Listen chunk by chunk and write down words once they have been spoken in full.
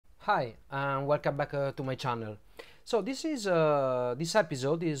Hi and welcome back to my channel. So this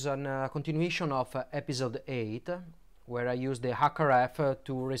episode is a continuation of episode 8, where I use the HackRF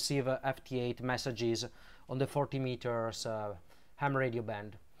to receive FT8 messages on the 40 meters ham radio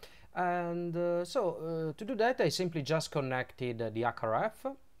band. And to do that I simply just connected the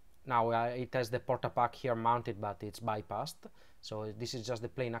HackRF. Now it has the porta-pack here mounted, but it's bypassed, so this is just the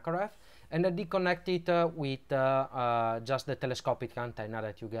plain HackRF, and I disconnect it with just the telescopic antenna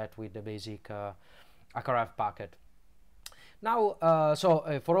that you get with the basic HackRF packet. Now,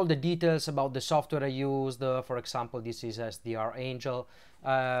 for all the details about the software I used, for example, this is SDRAngel.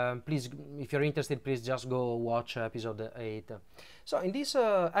 Please, if you're interested, please just go watch episode 8. So in this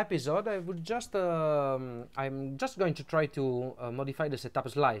episode, I'm just going to try to modify the setup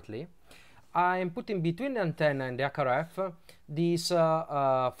slightly. I'm putting between the antenna and the HackRF this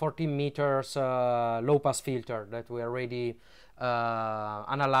 14 meters low pass filter that we already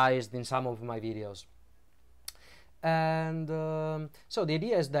analyzed in some of my videos. And so the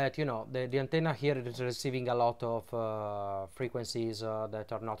idea is that, you know, the antenna here is receiving a lot of frequencies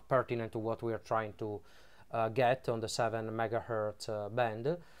that are not pertinent to what we are trying to get on the 7 megahertz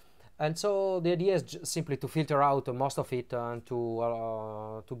band. And so the idea is simply to filter out most of it and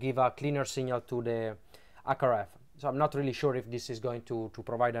to give a cleaner signal to the HackRF. So I'm not really sure if this is going to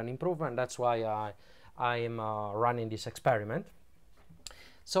provide an improvement. That's why I am running this experiment.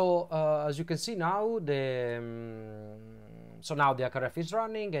 So as you can see now, so now the HackRF is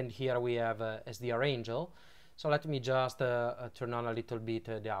running, and here we have SDRAngel. So let me just turn on a little bit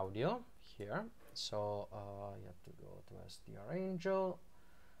the audio here. So you have to go to SDRAngel.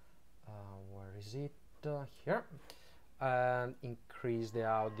 Where is it? Here. And increase the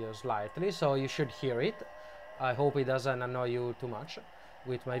audio slightly, so you should hear it. I hope it doesn't annoy you too much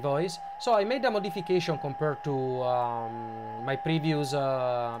with my voice. So I made a modification compared to my previous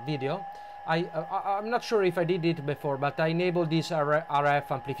video. I'm not sure if I did it before, but I enabled this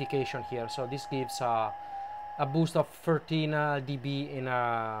RF amplification here. So this gives a boost of 13 dB in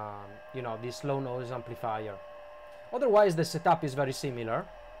this low noise amplifier. Otherwise the setup is very similar.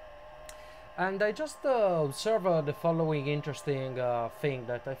 And I just observe the following interesting thing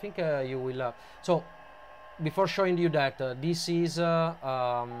that I think you will. So before showing you that, this is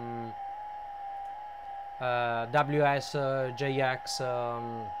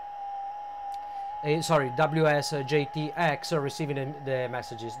WSJT-X receiving the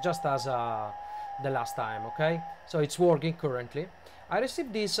messages just as the last time. Okay, so it's working currently. I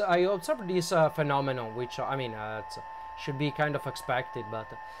received this. I observed this phenomenon, which I mean it should be kind of expected, but.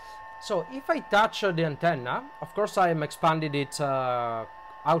 So if I touch the antenna, of course I am expanding it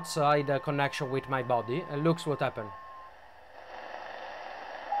outside connection with my body, and looks what happened.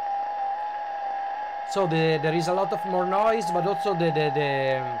 So there is a lot of more noise, but also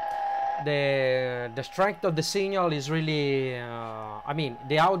the strength of the signal is really, I mean,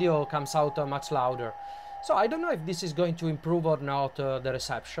 the audio comes out much louder. So I don't know if this is going to improve or not the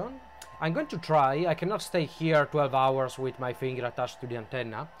reception. I'm going to try. I cannot stay here 12 hours with my finger attached to the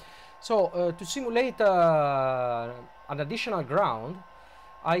antenna. So to simulate an additional ground,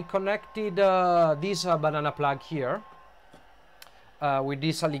 I connected this banana plug here with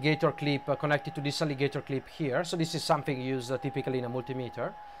this alligator clip connected to this alligator clip here. So this is something used typically in a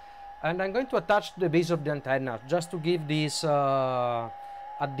multimeter. And I'm going to attach to the base of the antenna just to give this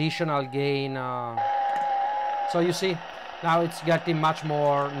additional gain. So you see, now it's getting much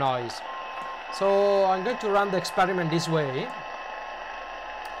more noise. So I'm going to run the experiment this way.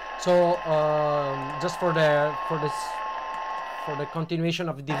 So just for the continuation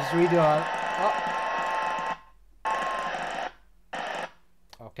of this video.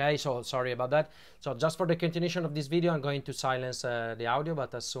 Okay, so sorry about that. So just for the continuation of this video, I'm going to silence the audio,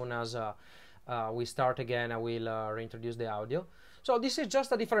 but as soon as we start again, I will reintroduce the audio. So this is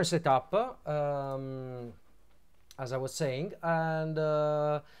just a different setup, as I was saying, and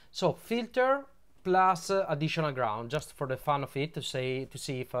so filter plus additional ground, just for the fun of it, to see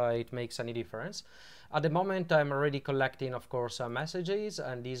if it makes any difference. At the moment I'm already collecting, of course, messages,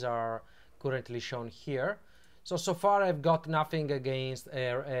 and these are currently shown here. So far I've got nothing against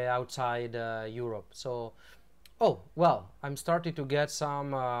outside Europe. So oh well, I'm starting to get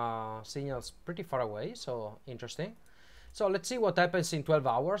some signals pretty far away, so interesting. So let's see what happens in 12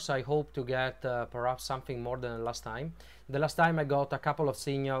 hours. I hope to get perhaps something more than last time. The last time I got a couple of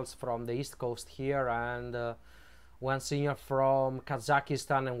signals from the east coast here, and one signal from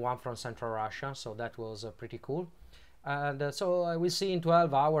Kazakhstan and one from Central Russia, so that was pretty cool. And so I will see in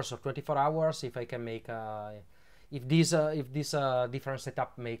 12 hours or 24 hours if I can make if this different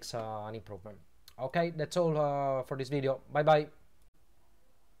setup makes an improvement. Okay, that's all for this video. Bye bye.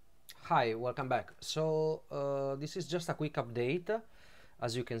 Hi, welcome back. So this is just a quick update.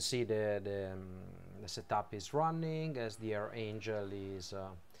 As you can see, the setup is running. SDRAngel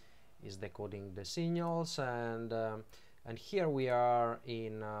is decoding the signals, and here we are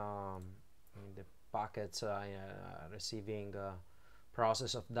in the packets receiving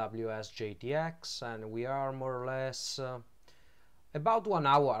process of WSJT-X, and we are more or less about 1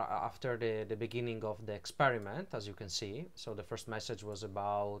 hour after the beginning of the experiment, as you can see. So the first message was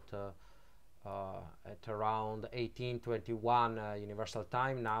about at around 18:21 universal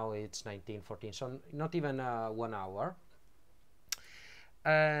time. Now it's 19:14, so not even 1 hour.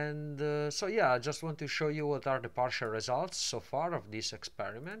 And so yeah, I just want to show you what are the partial results so far of this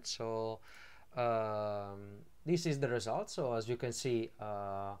experiment. So this is the result. So as you can see,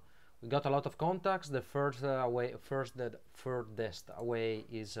 we got a lot of contacts. The furthest away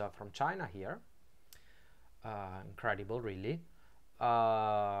is from China here. Incredible, really.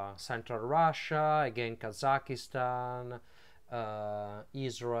 Central Russia, again Kazakhstan,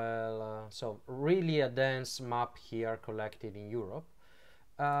 Israel. So really a dense map here collected in Europe.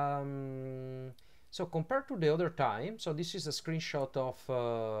 So compared to the other time, so this is a screenshot of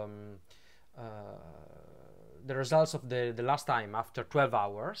the results of the last time after 12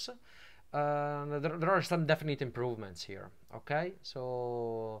 hours. There are some definite improvements here. Okay,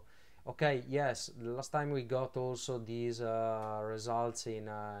 so okay, yes, the last time we got also these results in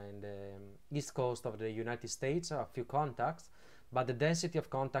the east coast of the United States, a few contacts, but the density of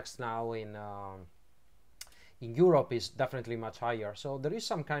contacts now in Europe is definitely much higher. So there is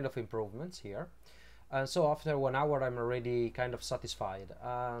some kind of improvements here. And so after 1 hour, I'm already kind of satisfied.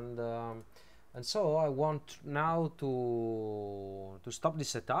 And so I want now to stop the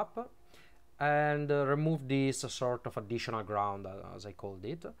setup and remove this sort of additional ground, as I called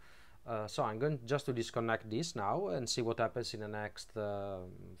it. So I'm going just to disconnect this now and see what happens in the next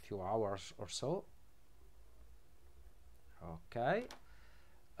few hours or so. Okay.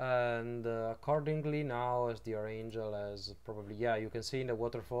 And accordingly now, as the SDRAngel has probably, yeah, you can see in the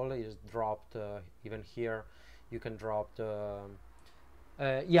waterfall is dropped. Even here you can drop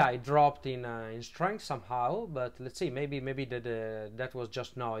yeah, it dropped in strength somehow, but let's see, maybe that was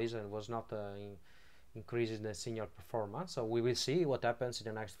just noise and was not increasing the signal performance. So we will see what happens in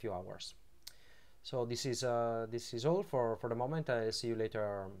the next few hours. So this is all for the moment. I'll see you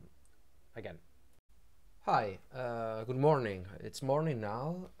later again. Hi, good morning. It's morning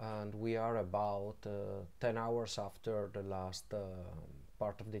now, and we are about 10 hours after the last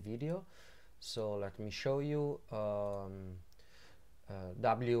part of the video. So let me show you.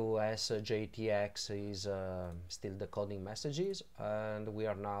 WSJT-X is still decoding messages, and we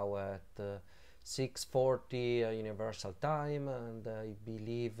are now at 6:40 universal time, and I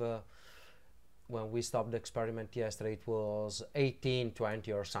believe when we stopped the experiment yesterday it was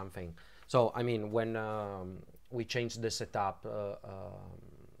 18:20 or something. So I mean, when we changed the setup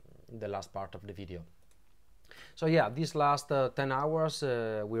in the last part of the video. So yeah, these last 10 hours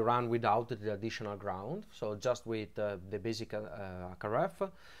we ran without the additional ground, so just with the basic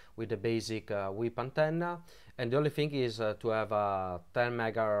HackRF, with the basic whip antenna, and the only thing is to have a 10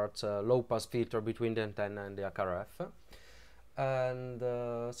 megahertz low pass filter between the antenna and the HackRF. And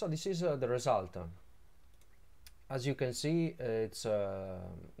so this is the result. As you can see, it's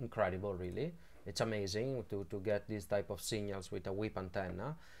incredible, really. It's amazing to get this type of signals with a whip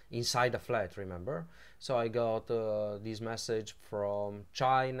antenna inside a flat, remember? So I got this message from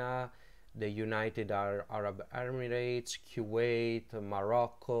China, the United Arab Emirates, Kuwait,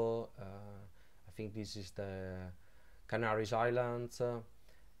 Morocco, I think this is the Canary Islands,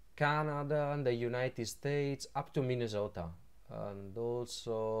 Canada, and the United States, up to Minnesota, and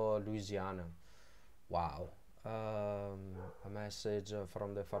also Louisiana. Wow. A message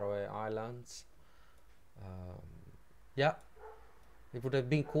from the Faroe Islands. Yeah, it would have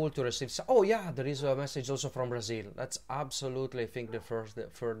been cool to receive. Oh yeah, there is a message also from Brazil. That's absolutely, I think, the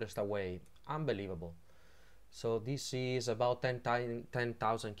furthest away. Unbelievable. So this is about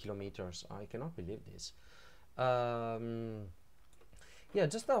 10,000 kilometers. I cannot believe this. Yeah,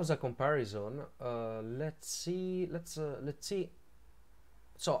 just as a comparison, let's see.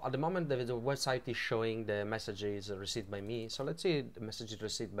 So at the moment the website is showing the messages received by me. So let's see the messages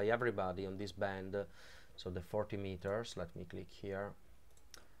received by everybody on this band. So the 40 meters, let me click here.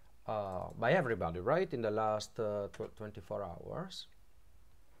 By everybody, right, in the last 24 hours.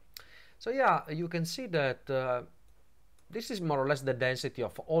 So yeah, you can see that this is more or less the density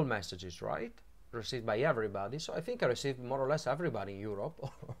of all messages, right, received by everybody. So I think I received more or less everybody in Europe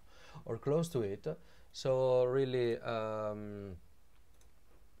or close to it. So really,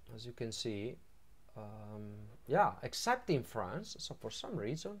 as you can see, yeah, except in France. So for some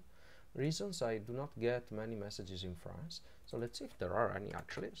reason reasons I do not get many messages in France. So let's see if there are any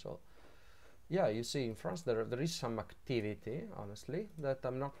actually. So yeah, you see in France there is some activity, honestly, that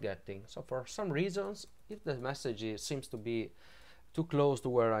I'm not getting. So for some reasons, if the message seems to be too close to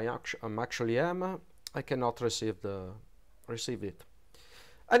where I actually am, I cannot receive it.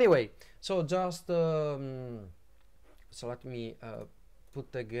 Anyway, so just so let me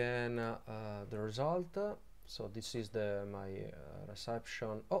put again the result. So this is my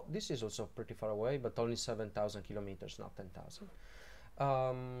reception. Oh, this is also pretty far away, but only 7,000 kilometers, not 10,000.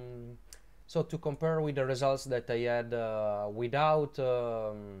 So to compare with the results that I had without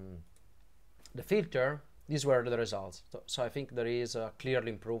the filter, these were the results. So I think there is a clear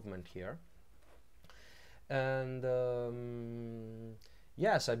improvement here. And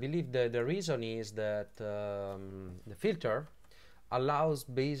yes, I believe the reason is that the filter allows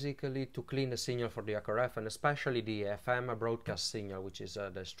basically to clean the signal for the HackRF, and especially the FM broadcast signal, which is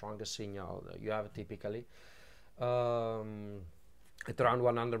the strongest signal that you have typically at around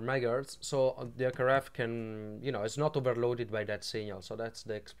 100 megahertz. So the HackRF can, it's not overloaded by that signal. So that's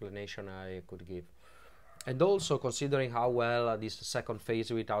the explanation I could give. And also considering how well this second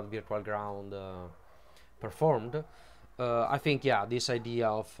phase without virtual ground performed, I think, yeah, this idea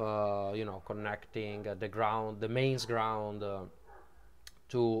of connecting the ground, the mains ground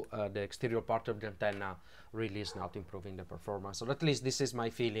to the exterior part of the antenna really is not improving the performance. So at least this is my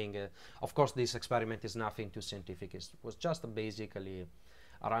feeling. Of course, this experiment is nothing too scientific. It was just basically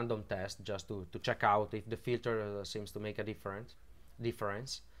a random test just to check out if the filter seems to make a difference.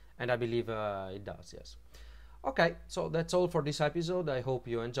 And I believe it does, yes. Okay, so that's all for this episode. I hope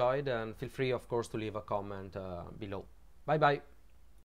you enjoyed, and feel free, of course, to leave a comment below. Bye bye.